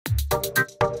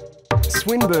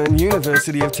Swinburne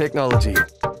University of Technology.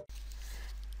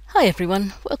 Hi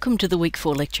everyone, welcome to the Week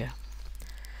 4 lecture.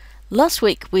 Last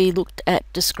week we looked at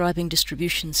describing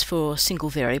distributions for single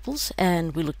variables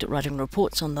and we looked at writing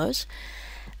reports on those.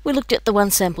 We looked at the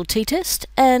one sample t-test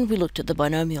and we looked at the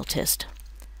binomial test.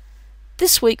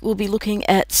 This week we'll be looking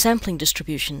at sampling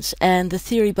distributions and the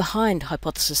theory behind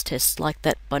hypothesis tests like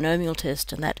that binomial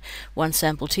test and that one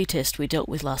sample t-test we dealt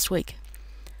with last week.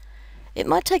 It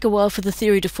might take a while for the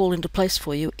theory to fall into place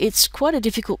for you. It's quite a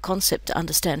difficult concept to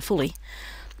understand fully.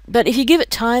 But if you give it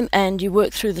time and you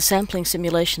work through the sampling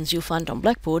simulations you'll find on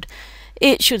Blackboard,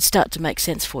 it should start to make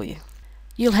sense for you.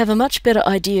 You'll have a much better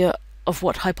idea of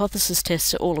what hypothesis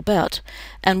tests are all about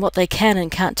and what they can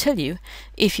and can't tell you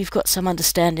if you've got some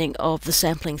understanding of the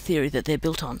sampling theory that they're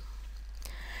built on.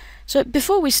 So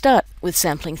before we start with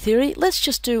sampling theory, let's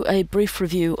just do a brief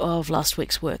review of last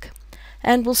week's work.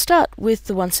 And we'll start with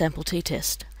the one sample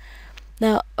t-test.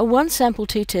 Now, a one sample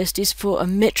t-test is for a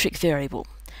metric variable,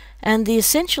 and the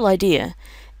essential idea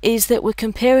is that we're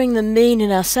comparing the mean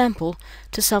in our sample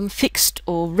to some fixed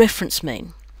or reference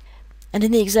mean. And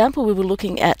in the example we were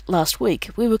looking at last week,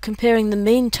 we were comparing the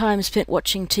mean time spent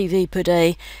watching TV per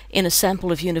day in a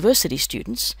sample of university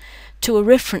students to a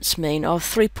reference mean of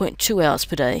 3.2 hours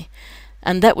per day,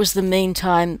 and that was the mean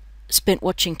time spent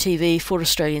watching TV for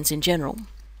Australians in general.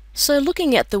 So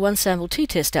looking at the one sample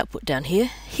t-test output down here,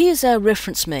 here's our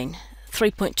reference mean.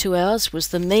 3.2 hours was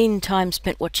the mean time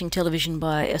spent watching television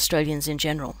by Australians in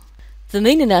general. The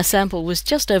mean in our sample was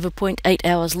just over 0.8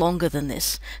 hours longer than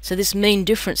this, so this mean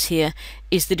difference here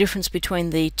is the difference between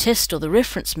the test or the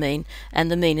reference mean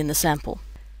and the mean in the sample.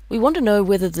 We want to know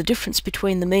whether the difference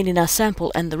between the mean in our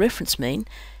sample and the reference mean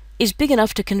is big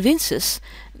enough to convince us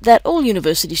that all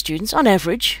university students, on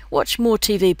average, watch more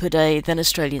TV per day than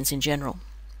Australians in general.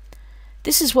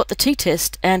 This is what the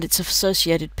t-test and its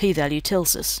associated p-value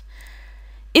tells us.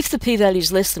 If the p-value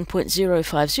is less than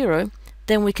 0.050,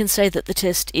 then we can say that the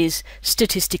test is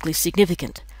statistically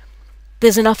significant.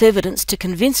 There's enough evidence to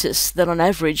convince us that on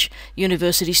average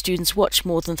university students watch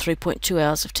more than 3.2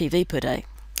 hours of TV per day.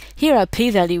 Here our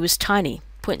p-value is tiny,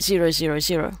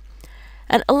 0.000.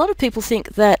 And a lot of people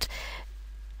think that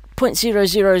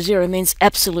 0.000 means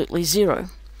absolutely zero.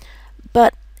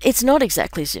 But it's not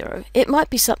exactly zero. It might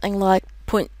be something like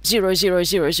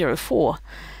 0.00004,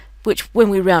 which when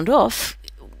we round off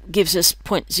gives us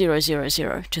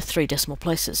 0.000 to 3 decimal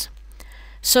places.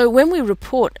 So when we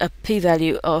report a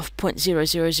p-value of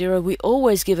 0.000, we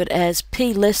always give it as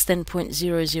p less than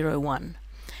 0.001.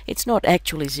 It's not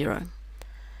actually zero.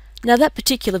 Now that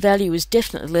particular value is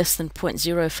definitely less than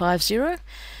 0.050,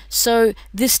 so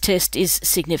this test is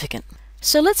significant.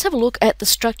 So let's have a look at the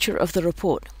structure of the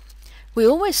report. We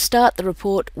always start the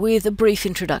report with a brief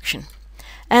introduction,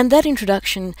 and that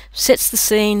introduction sets the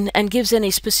scene and gives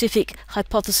any specific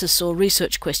hypothesis or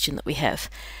research question that we have.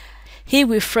 Here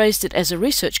we've phrased it as a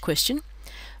research question,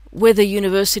 whether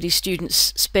university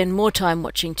students spend more time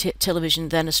watching television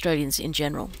than Australians in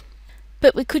general.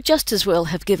 But we could just as well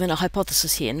have given a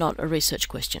hypothesis here, not a research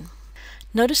question.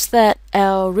 Notice that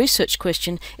our research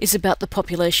question is about the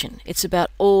population. It's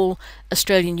about all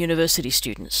Australian university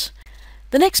students.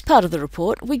 The next part of the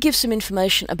report, we give some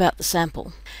information about the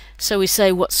sample. So we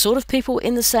say what sort of people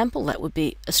in the sample, that would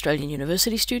be Australian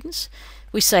university students.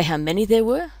 We say how many there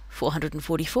were,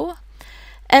 444.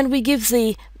 And we give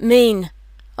the mean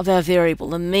of our variable.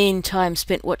 The mean time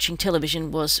spent watching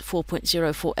television was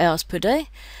 4.04 hours per day,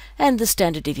 and the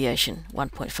standard deviation,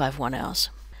 1.51 hours.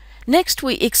 Next,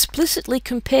 we explicitly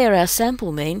compare our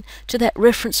sample mean to that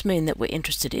reference mean that we're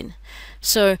interested in.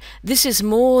 So this is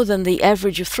more than the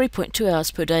average of 3.2 hours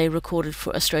per day recorded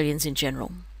for Australians in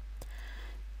general.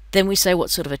 Then we say what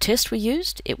sort of a test we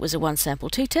used. It was a one sample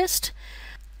t-test.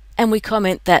 And we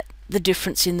comment that the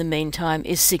difference in the mean time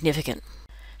is significant.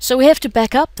 So we have to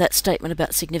back up that statement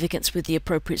about significance with the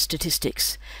appropriate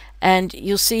statistics. And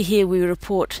you'll see here we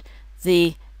report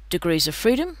the degrees of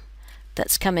freedom.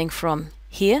 That's coming from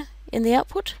here in the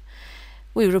output.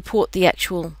 We report the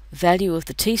actual value of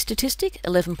the t statistic,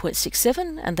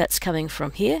 11.67, and that's coming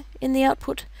from here in the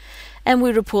output. And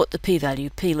we report the p-value,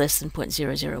 p less than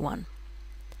 0.001.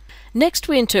 Next,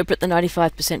 we interpret the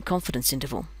 95% confidence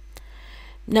interval.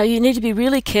 Now you need to be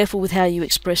really careful with how you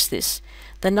express this.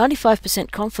 The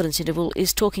 95% confidence interval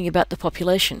is talking about the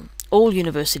population, all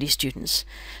university students.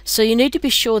 So you need to be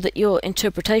sure that your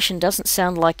interpretation doesn't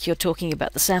sound like you're talking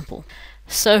about the sample.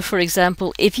 So for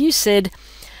example, if you said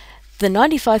the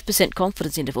 95%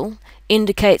 confidence interval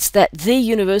indicates that the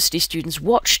university students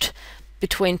watched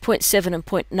between 0.7 and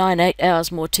 0.98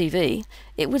 hours more TV,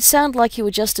 it would sound like you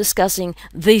were just discussing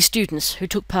the students who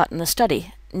took part in the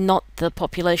study, not the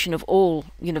population of all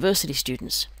university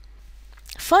students.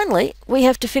 Finally, we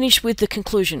have to finish with the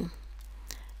conclusion.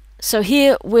 So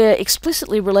here we're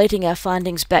explicitly relating our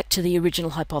findings back to the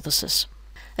original hypothesis.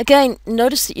 Again,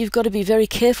 notice that you've got to be very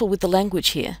careful with the language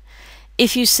here.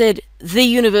 If you said the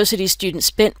university students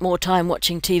spent more time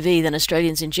watching TV than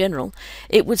Australians in general,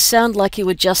 it would sound like you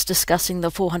were just discussing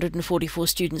the 444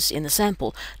 students in the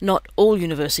sample, not all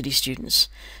university students.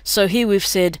 So here we've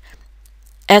said,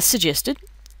 as suggested,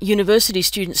 university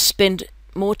students spend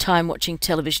more time watching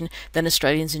television than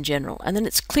Australians in general, and then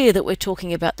it's clear that we're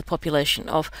talking about the population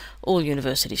of all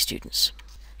university students.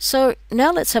 So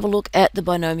now let's have a look at the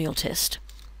binomial test.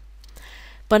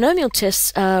 Binomial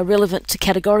tests are relevant to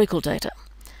categorical data.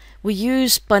 We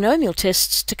use binomial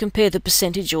tests to compare the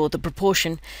percentage or the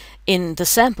proportion in the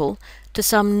sample to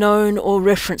some known or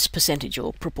reference percentage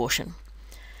or proportion.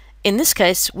 In this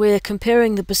case, we're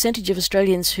comparing the percentage of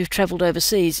Australians who've travelled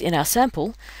overseas in our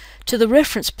sample to the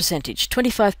reference percentage,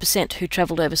 25% who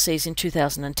travelled overseas in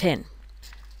 2010.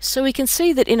 So we can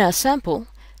see that in our sample,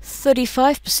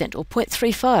 35% or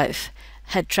 0.35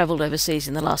 had travelled overseas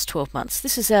in the last 12 months.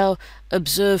 This is our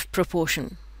observed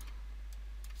proportion.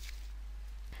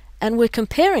 And we're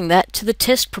comparing that to the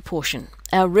test proportion,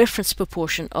 our reference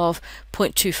proportion of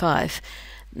 0.25.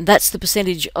 That's the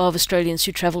percentage of Australians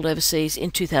who travelled overseas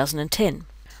in 2010.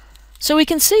 So we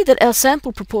can see that our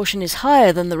sample proportion is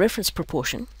higher than the reference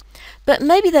proportion, but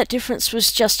maybe that difference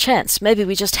was just chance. Maybe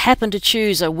we just happened to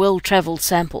choose a well-travelled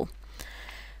sample.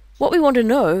 What we want to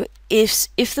know is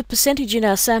if the percentage in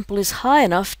our sample is high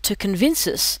enough to convince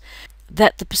us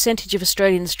that the percentage of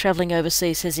Australians travelling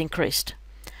overseas has increased.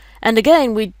 And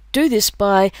again, we do this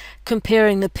by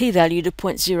comparing the p-value to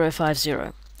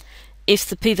 0.050. If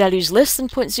the p-value is less than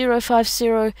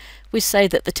 0.050, we say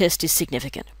that the test is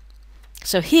significant.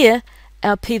 So here,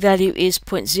 our p-value is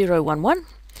 0.011,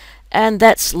 and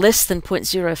that's less than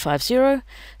 0.050,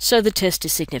 so the test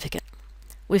is significant.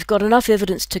 We've got enough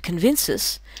evidence to convince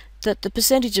us that the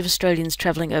percentage of Australians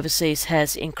travelling overseas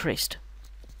has increased.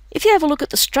 If you have a look at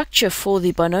the structure for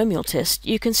the binomial test,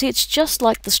 you can see it's just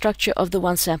like the structure of the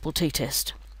one-sample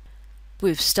t-test.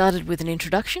 We've started with an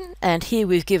introduction, and here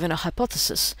we've given a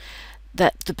hypothesis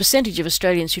that the percentage of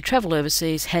Australians who travel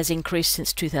overseas has increased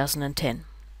since 2010.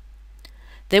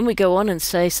 Then we go on and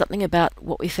say something about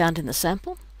what we found in the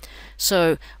sample.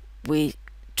 So we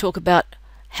talk about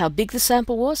how big the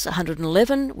sample was,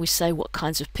 111. We say what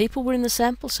kinds of people were in the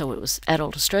sample, so it was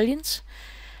adult Australians.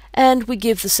 And we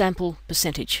give the sample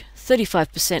percentage.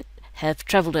 35% have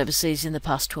travelled overseas in the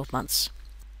past 12 months.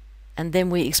 And then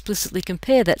we explicitly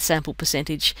compare that sample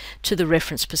percentage to the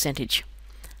reference percentage.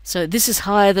 So this is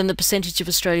higher than the percentage of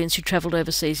Australians who travelled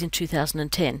overseas in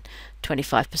 2010,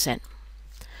 25%.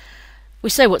 We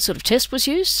say what sort of test was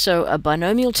used, so a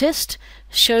binomial test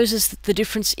shows us that the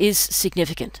difference is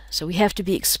significant. So we have to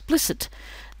be explicit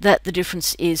that the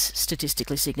difference is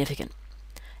statistically significant.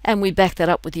 And we back that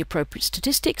up with the appropriate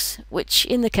statistics, which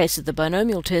in the case of the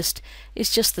binomial test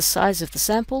is just the size of the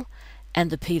sample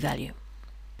and the p-value.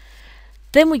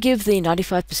 Then we give the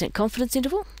 95% confidence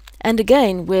interval, and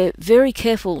again we're very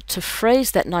careful to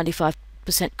phrase that 95%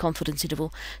 confidence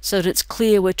interval so that it's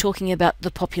clear we're talking about the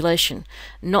population,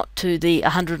 not to the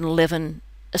 111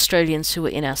 Australians who were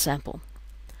in our sample.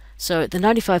 So the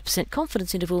 95%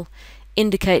 confidence interval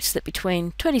indicates that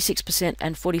between 26%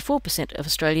 and 44% of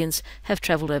Australians have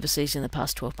travelled overseas in the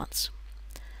past 12 months.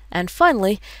 And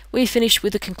finally, we finish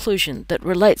with a conclusion that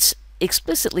relates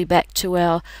explicitly back to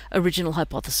our original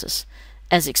hypothesis.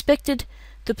 As expected,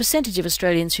 the percentage of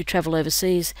Australians who travel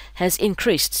overseas has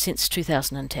increased since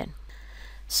 2010.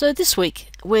 So this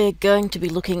week we're going to be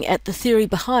looking at the theory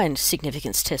behind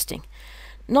significance testing.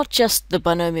 Not just the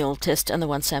binomial test and the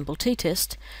one-sample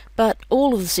t-test, but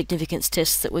all of the significance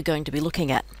tests that we're going to be looking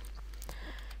at.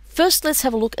 First, let's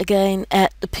have a look again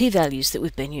at the p-values that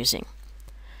we've been using.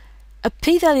 A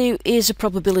p-value is a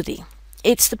probability.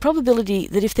 It's the probability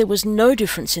that if there was no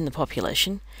difference in the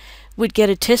population, we'd get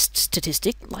a test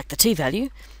statistic, like the t-value,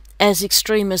 as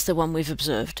extreme as the one we've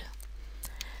observed.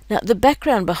 Now, the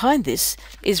background behind this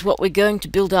is what we're going to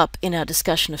build up in our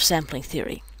discussion of sampling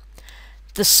theory.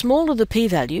 The smaller the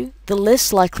p-value, the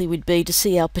less likely we'd be to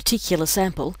see our particular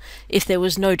sample if there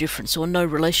was no difference or no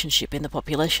relationship in the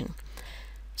population.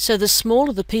 So the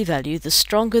smaller the p-value, the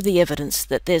stronger the evidence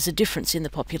that there's a difference in the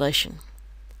population.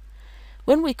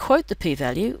 When we quote the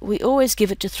p-value, we always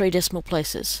give it to 3 decimal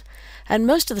places, and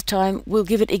most of the time we'll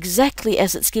give it exactly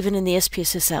as it's given in the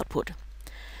SPSS output.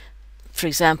 For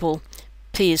example,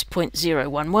 p is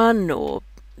 0.011 or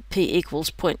p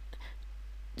equals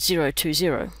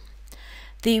 0.020.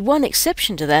 The one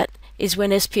exception to that is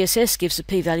when SPSS gives a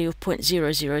p-value of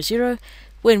 0.000,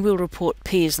 when we'll report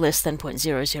p is less than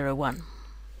 0.001.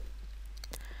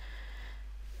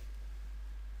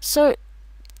 So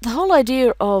the whole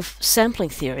idea of sampling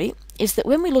theory is that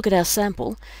when we look at our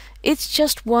sample, it's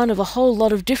just one of a whole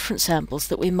lot of different samples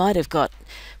that we might have got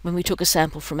when we took a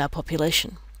sample from our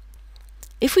population.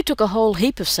 If we took a whole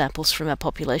heap of samples from our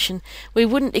population, we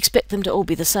wouldn't expect them to all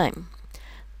be the same.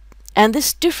 And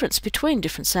this difference between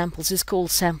different samples is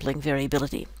called sampling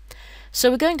variability.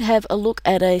 So we're going to have a look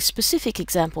at a specific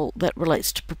example that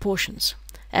relates to proportions.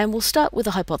 And we'll start with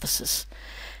a hypothesis.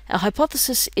 Our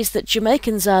hypothesis is that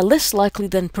Jamaicans are less likely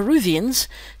than Peruvians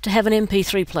to have an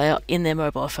MP3 player in their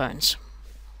mobile phones.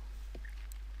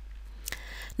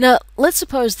 Now, let's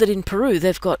suppose that in Peru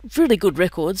they've got really good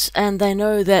records and they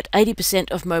know that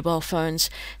 80% of mobile phones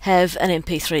have an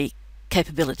MP3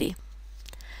 capability.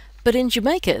 But in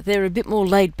Jamaica they're a bit more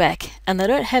laid back and they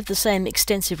don't have the same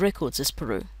extensive records as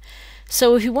Peru.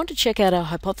 So if we want to check out our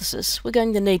hypothesis, we're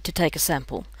going to need to take a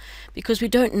sample, because we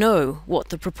don't know what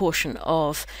the proportion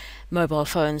of mobile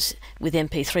phones with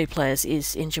MP3 players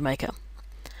is in Jamaica.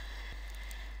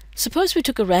 Suppose we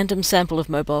took a random sample of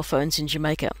mobile phones in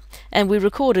Jamaica, and we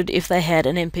recorded if they had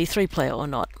an MP3 player or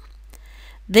not.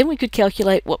 Then we could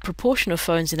calculate what proportion of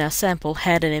phones in our sample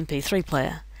had an MP3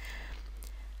 player.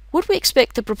 Would we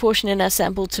expect the proportion in our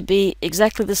sample to be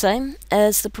exactly the same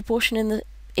as the proportion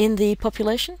in the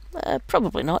population?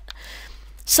 Probably not.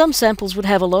 Some samples would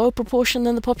have a lower proportion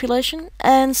than the population,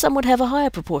 and some would have a higher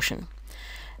proportion.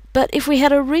 But if we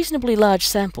had a reasonably large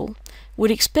sample,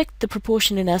 we'd expect the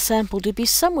proportion in our sample to be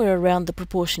somewhere around the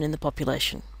proportion in the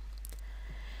population.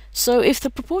 So if the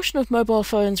proportion of mobile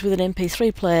phones with an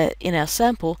MP3 player in our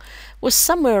sample was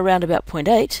somewhere around about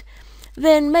 0.8,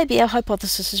 then maybe our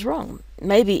hypothesis is wrong.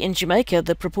 Maybe in Jamaica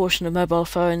the proportion of mobile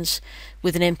phones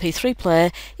with an MP3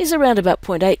 player is around about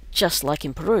 0.8, just like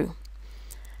in Peru.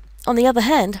 On the other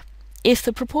hand, if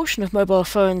the proportion of mobile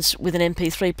phones with an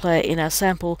MP3 player in our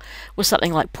sample was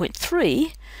something like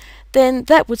 0.3, then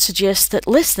that would suggest that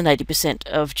less than 80%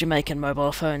 of Jamaican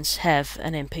mobile phones have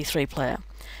an MP3 player.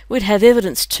 We'd have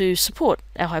evidence to support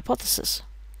our hypothesis.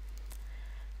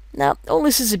 Now, all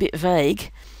this is a bit vague.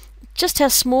 Just how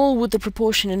small would the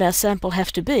proportion in our sample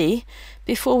have to be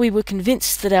before we were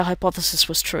convinced that our hypothesis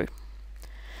was true?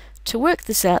 To work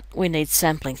this out, we need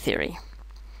sampling theory.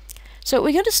 So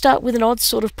we're going to start with an odd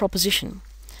sort of proposition.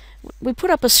 We put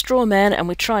up a straw man and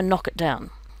we try and knock it down.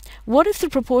 What if the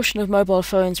proportion of mobile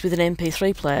phones with an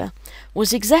MP3 player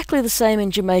was exactly the same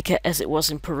in Jamaica as it was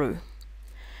in Peru?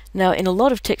 Now, in a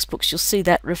lot of textbooks you'll see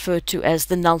that referred to as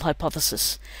the null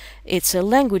hypothesis. It's a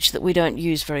language that we don't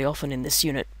use very often in this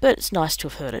unit, but it's nice to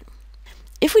have heard it.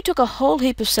 If we took a whole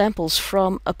heap of samples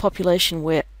from a population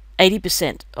where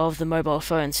 80% of the mobile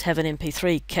phones have an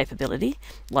MP3 capability,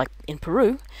 like in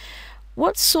Peru,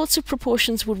 what sorts of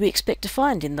proportions would we expect to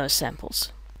find in those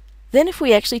samples? Then if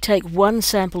we actually take one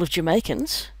sample of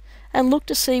Jamaicans and look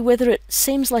to see whether it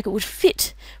seems like it would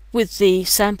fit with the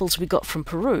samples we got from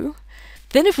Peru,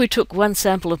 then if we took one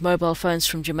sample of mobile phones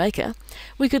from Jamaica,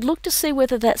 we could look to see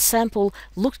whether that sample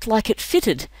looked like it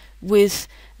fitted with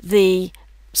the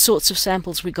sorts of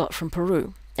samples we got from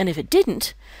Peru. And if it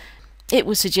didn't, it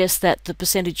would suggest that the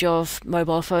percentage of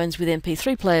mobile phones with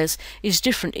MP3 players is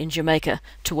different in Jamaica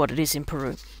to what it is in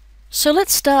Peru. So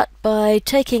let's start by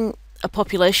taking a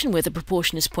population where the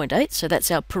proportion is 0.8, so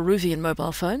that's our Peruvian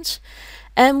mobile phones,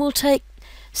 and we'll take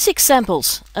 6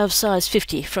 samples of size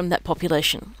 50 from that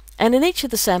population. And in each of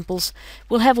the samples,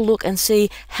 we'll have a look and see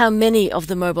how many of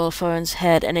the mobile phones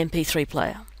had an MP3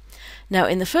 player. Now,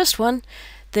 in the first one,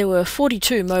 there were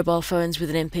 42 mobile phones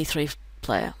with an MP3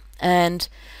 player, and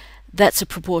that's a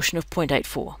proportion of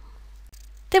 0.84.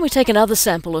 Then we take another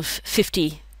sample of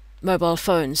 50 mobile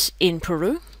phones in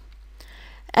Peru,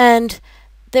 and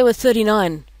there were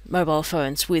 39 mobile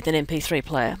phones with an MP3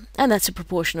 player, and that's a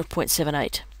proportion of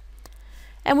 0.78.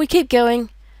 And we keep going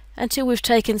until we've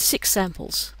taken 6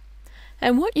 samples.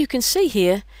 And what you can see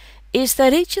here is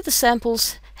that each of the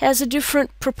samples has a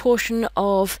different proportion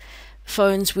of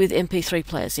phones with MP3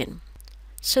 players in.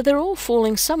 So they're all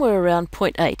falling somewhere around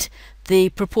 0.8, the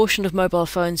proportion of mobile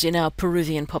phones in our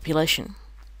Peruvian population.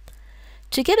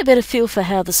 To get a better feel for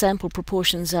how the sample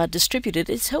proportions are distributed,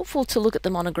 it's helpful to look at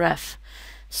them on a graph.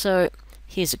 So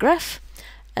here's a graph,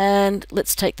 and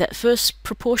let's take that first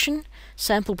proportion,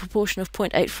 sample proportion of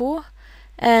 0.84,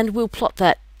 and we'll plot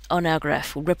that on our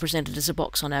graph. We'll represent it as a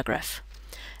box on our graph.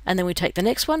 And then we take the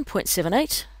next one,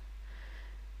 0.78,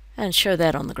 and show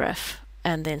that on the graph,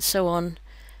 and then so on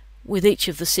with each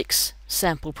of the 6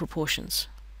 sample proportions.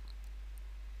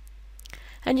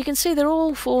 And you can see they're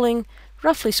all falling,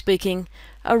 roughly speaking,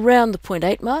 around the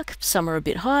 0.8 mark. Some are a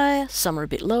bit higher, some are a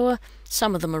bit lower,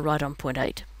 Some of them are right on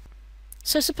 0.8.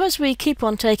 So suppose we keep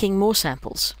on taking more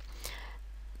samples.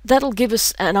 That'll give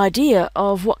us an idea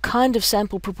of what kind of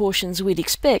sample proportions we'd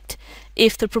expect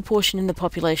if the proportion in the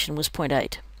population was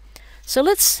 0.8. So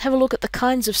let's have a look at the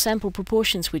kinds of sample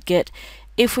proportions we'd get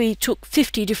if we took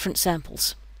 50 different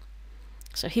samples.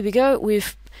 So here we go,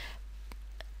 we've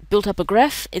built up a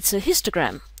graph. It's a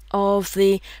histogram of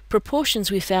the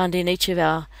proportions we found in each of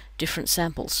our different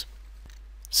samples.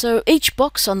 So each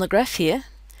box on the graph here,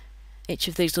 each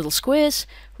of these little squares,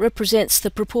 represents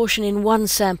the proportion in one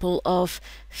sample of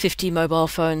 50 mobile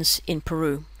phones in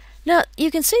Peru. Now you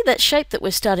can see that shape that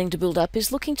we're starting to build up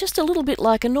is looking just a little bit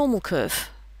like a normal curve.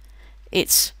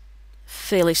 It's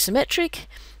fairly symmetric.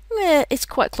 It's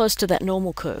quite close to that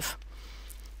normal curve.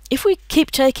 If we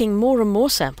keep taking more and more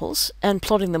samples and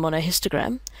plotting them on a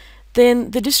histogram,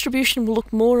 then the distribution will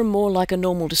look more and more like a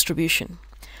normal distribution.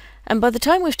 And by the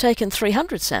time we've taken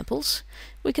 300 samples,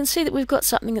 we can see that we've got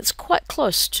something that's quite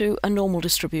close to a normal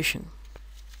distribution.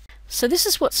 So this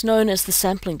is what's known as the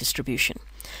sampling distribution.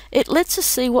 It lets us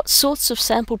see what sorts of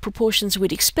sample proportions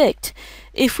we'd expect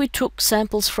if we took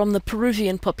samples from the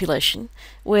Peruvian population,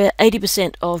 where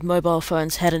 80% of mobile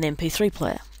phones had an MP3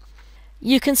 player.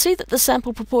 You can see that the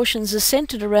sample proportions are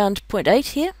centered around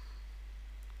 0.8 here,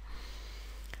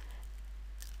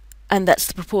 and that's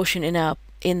the proportion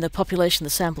in the population the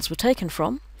samples were taken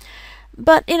from.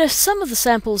 But in some of the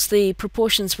samples the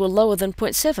proportions were lower than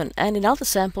 0.7, and in other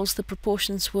samples the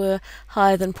proportions were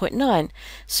higher than 0.9.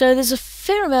 So there's a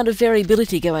fair amount of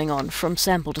variability going on from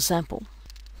sample to sample.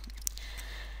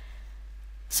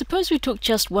 Suppose we took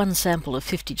just one sample of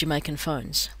 50 Jamaican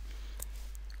phones.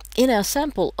 In our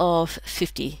sample of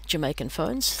 50 Jamaican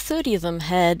phones, 30 of them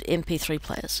had MP3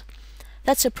 players.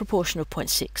 That's a proportion of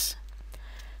 0.6.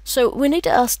 So we need to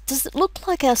ask, does it look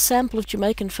like our sample of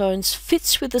Jamaican phones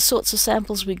fits with the sorts of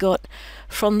samples we got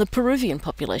from the Peruvian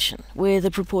population, where the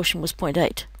proportion was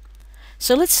 0.8?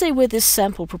 So let's see where this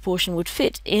sample proportion would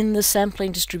fit in the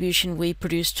sampling distribution we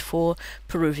produced for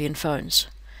Peruvian phones.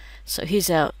 So here's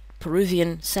our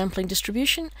Peruvian sampling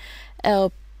distribution.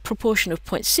 Our proportion of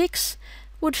 0.6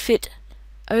 would fit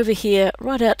over here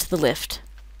right out to the left.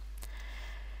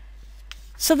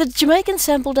 So the Jamaican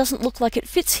sample doesn't look like it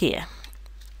fits here.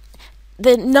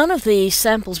 None of the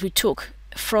samples we took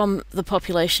from the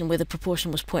population where the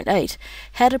proportion was 0.8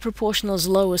 had a proportion as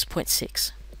low as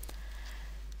 0.6.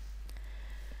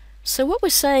 So what we're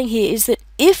saying here is that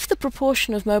if the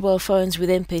proportion of mobile phones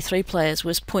with MP3 players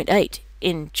was 0.8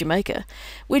 in Jamaica,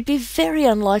 we'd be very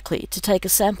unlikely to take a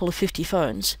sample of 50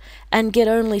 phones and get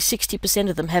only 60%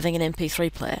 of them having an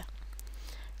MP3 player.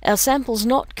 Our sample's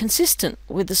not consistent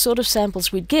with the sort of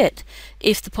samples we'd get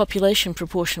if the population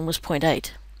proportion was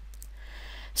 0.8.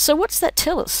 So what's that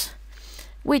tell us?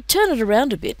 We turn it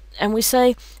around a bit and we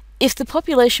say if the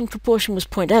population proportion was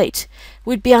 0.8,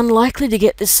 we'd be unlikely to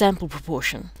get this sample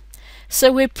proportion. So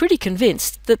we're pretty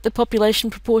convinced that the population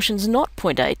proportion's not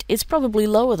 0.8, it's probably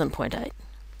lower than 0.8.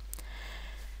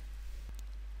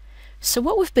 So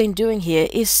what we've been doing here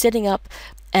is setting up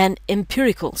an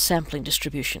empirical sampling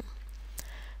distribution.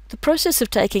 The process of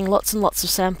taking lots and lots of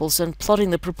samples and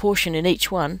plotting the proportion in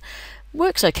each one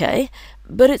works okay,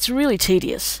 but it's really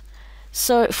tedious.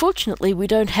 So fortunately we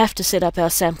don't have to set up our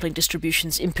sampling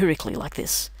distributions empirically like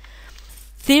this.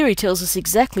 Theory tells us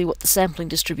exactly what the sampling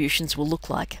distributions will look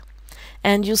like,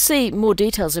 and you'll see more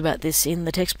details about this in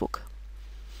the textbook.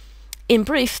 In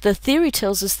brief, the theory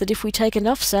tells us that if we take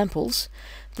enough samples,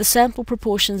 the sample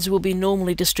proportions will be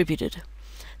normally distributed.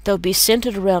 They'll be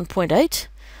centered around 0.8,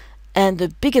 and the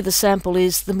bigger the sample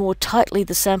is, the more tightly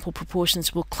the sample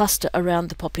proportions will cluster around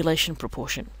the population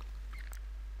proportion.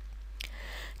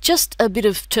 Just a bit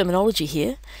of terminology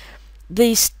here.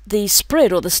 The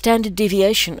spread or the standard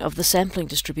deviation of the sampling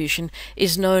distribution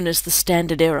is known as the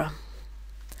standard error.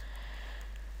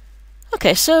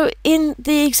 Okay, so in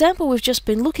the example we've just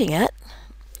been looking at,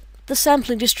 the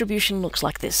sampling distribution looks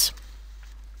like this.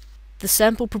 The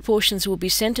sample proportions will be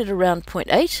centered around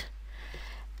 0.8,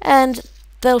 and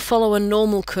they'll follow a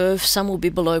normal curve. Some will be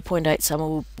below 0.8,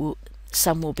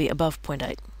 some will be above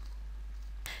 0.8.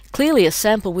 Clearly a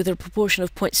sample with a proportion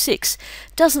of 0.6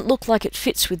 doesn't look like it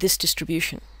fits with this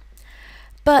distribution.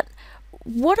 But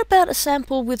what about a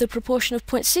sample with a proportion of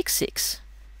 0.66?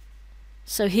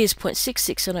 So here's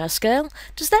 0.66 on our scale.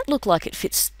 Does that look like it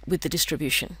fits with the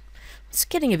distribution? It's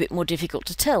getting a bit more difficult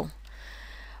to tell.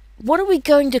 What are we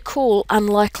going to call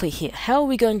unlikely here? How are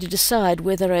we going to decide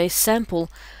whether a sample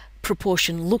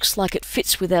proportion looks like it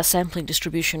fits with our sampling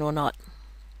distribution or not?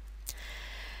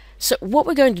 So what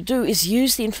we're going to do is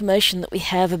use the information that we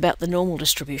have about the normal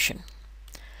distribution.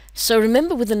 So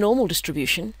remember, with the normal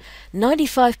distribution,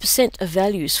 95% of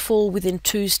values fall within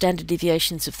 2 standard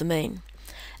deviations of the mean.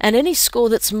 And any score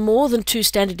that's more than 2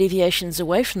 standard deviations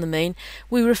away from the mean,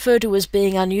 we refer to as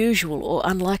being unusual or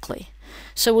unlikely.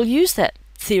 So we'll use that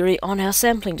theory on our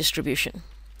sampling distribution.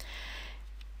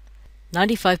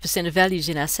 95% of values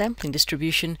in our sampling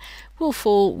distribution will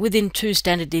fall within 2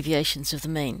 standard deviations of the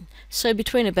mean, so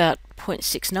between about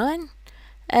 0.69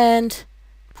 and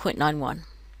 0.91.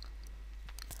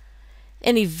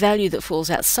 Any value that falls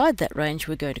outside that range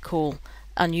we're going to call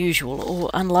unusual or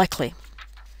unlikely.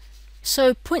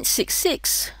 So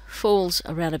 0.66 falls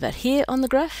around about here on the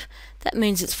graph. That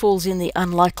means it falls in the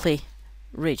unlikely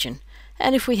region.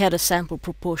 And if we had a sample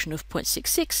proportion of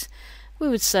 0.66, we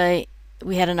would say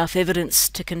we had enough evidence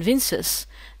to convince us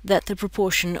that the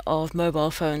proportion of mobile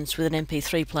phones with an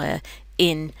MP3 player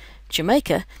in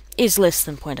Jamaica is less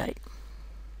than 0.8.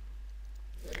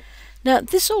 Now,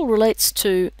 this all relates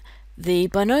to the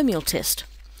binomial test.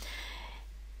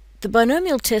 The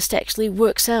binomial test actually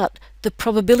works out the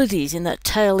probabilities in that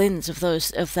tail ends of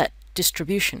that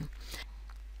distribution.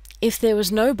 If there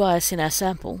was no bias in our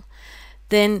sample,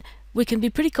 then we can be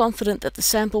pretty confident that the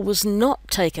sample was not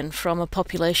taken from a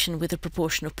population with a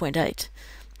proportion of 0.8,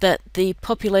 that the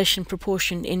population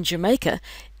proportion in Jamaica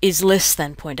is less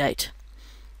than 0.8.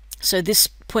 So this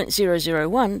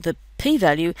 0.001, the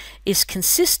p-value, is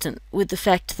consistent with the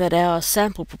fact that our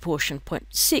sample proportion,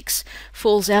 0.6,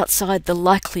 falls outside the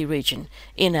likely region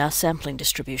in our sampling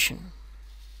distribution.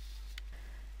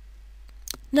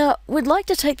 Now, we'd like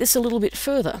to take this a little bit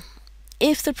further.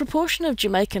 If the proportion of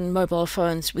Jamaican mobile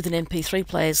phones with an MP3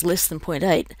 player is less than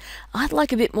 0.8, I'd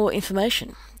like a bit more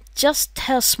information. Just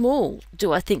how small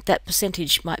do I think that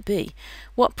percentage might be?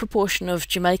 What proportion of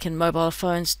Jamaican mobile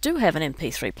phones do have an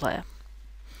MP3 player?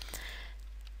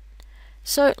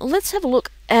 So let's have a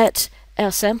look at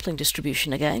our sampling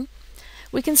distribution again.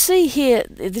 We can see here,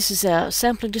 this is our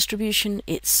sampling distribution,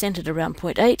 it's centered around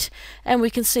 0.8, and we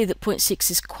can see that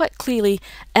 0.6 is quite clearly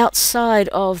outside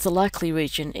of the likely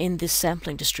region in this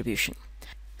sampling distribution.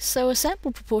 So a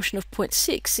sample proportion of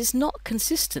 0.6 is not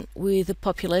consistent with a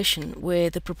population where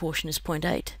the proportion is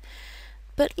 0.8.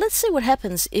 But let's see what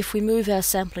happens if we move our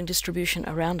sampling distribution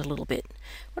around a little bit.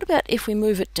 What about if we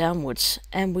move it downwards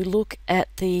and we look at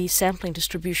the sampling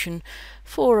distribution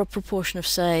for a proportion of,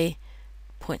 say,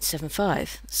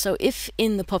 0.75. So if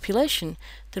in the population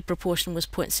the proportion was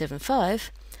 0.75,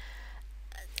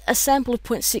 a sample of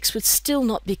 0.6 would still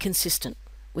not be consistent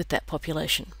with that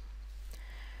population.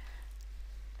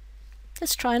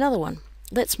 Let's try another one.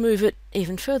 Let's move it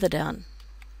even further down.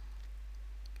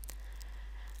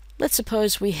 Let's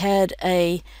suppose we had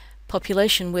a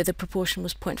population where the proportion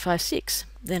was 0.56.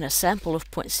 Then a sample of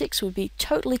 0.6 would be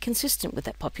totally consistent with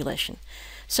that population.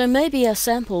 So maybe our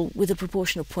sample with a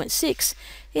proportion of 0.6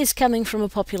 is coming from a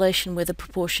population where the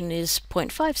proportion is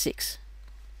 0.56.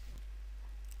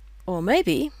 Or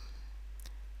maybe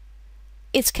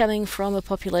it's coming from a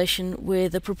population where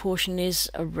the proportion is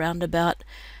around about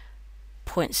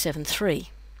 0.73.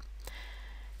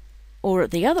 Or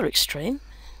at the other extreme,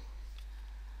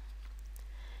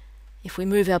 if we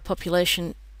move our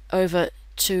population over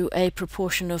to a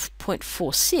proportion of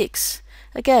 0.46,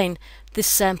 again, this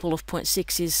sample of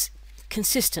 0.6 is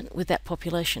consistent with that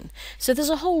population. So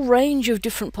there's a whole range of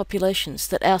different populations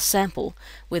that our sample,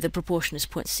 where the proportion is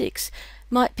 0.6,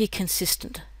 might be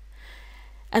consistent.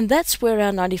 And that's where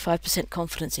our 95%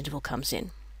 confidence interval comes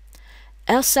in.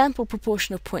 Our sample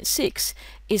proportion of 0.6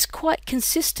 is quite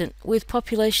consistent with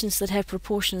populations that have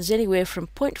proportions anywhere from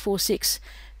 0.46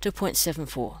 to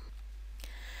 0.74.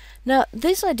 Now,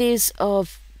 these ideas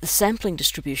of the sampling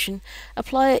distribution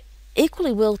apply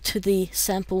equally well to the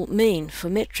sample mean for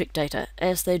metric data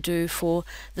as they do for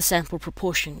the sample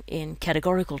proportion in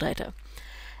categorical data.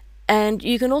 And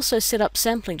you can also set up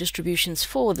sampling distributions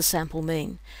for the sample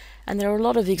mean. And there are a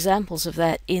lot of examples of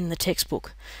that in the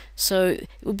textbook. So it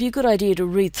would be a good idea to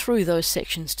read through those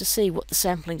sections to see what the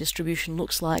sampling distribution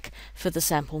looks like for the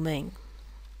sample mean.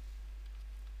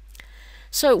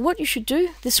 So what you should do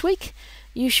this week,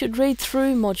 you should read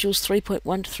through modules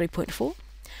 3.1 to 3.4.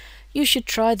 You should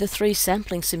try the 3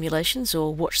 sampling simulations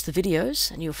or watch the videos,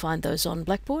 and you'll find those on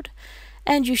Blackboard.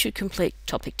 And you should complete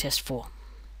topic test 4.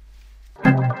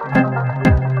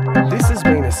 This has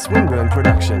been a Swinburne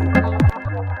production.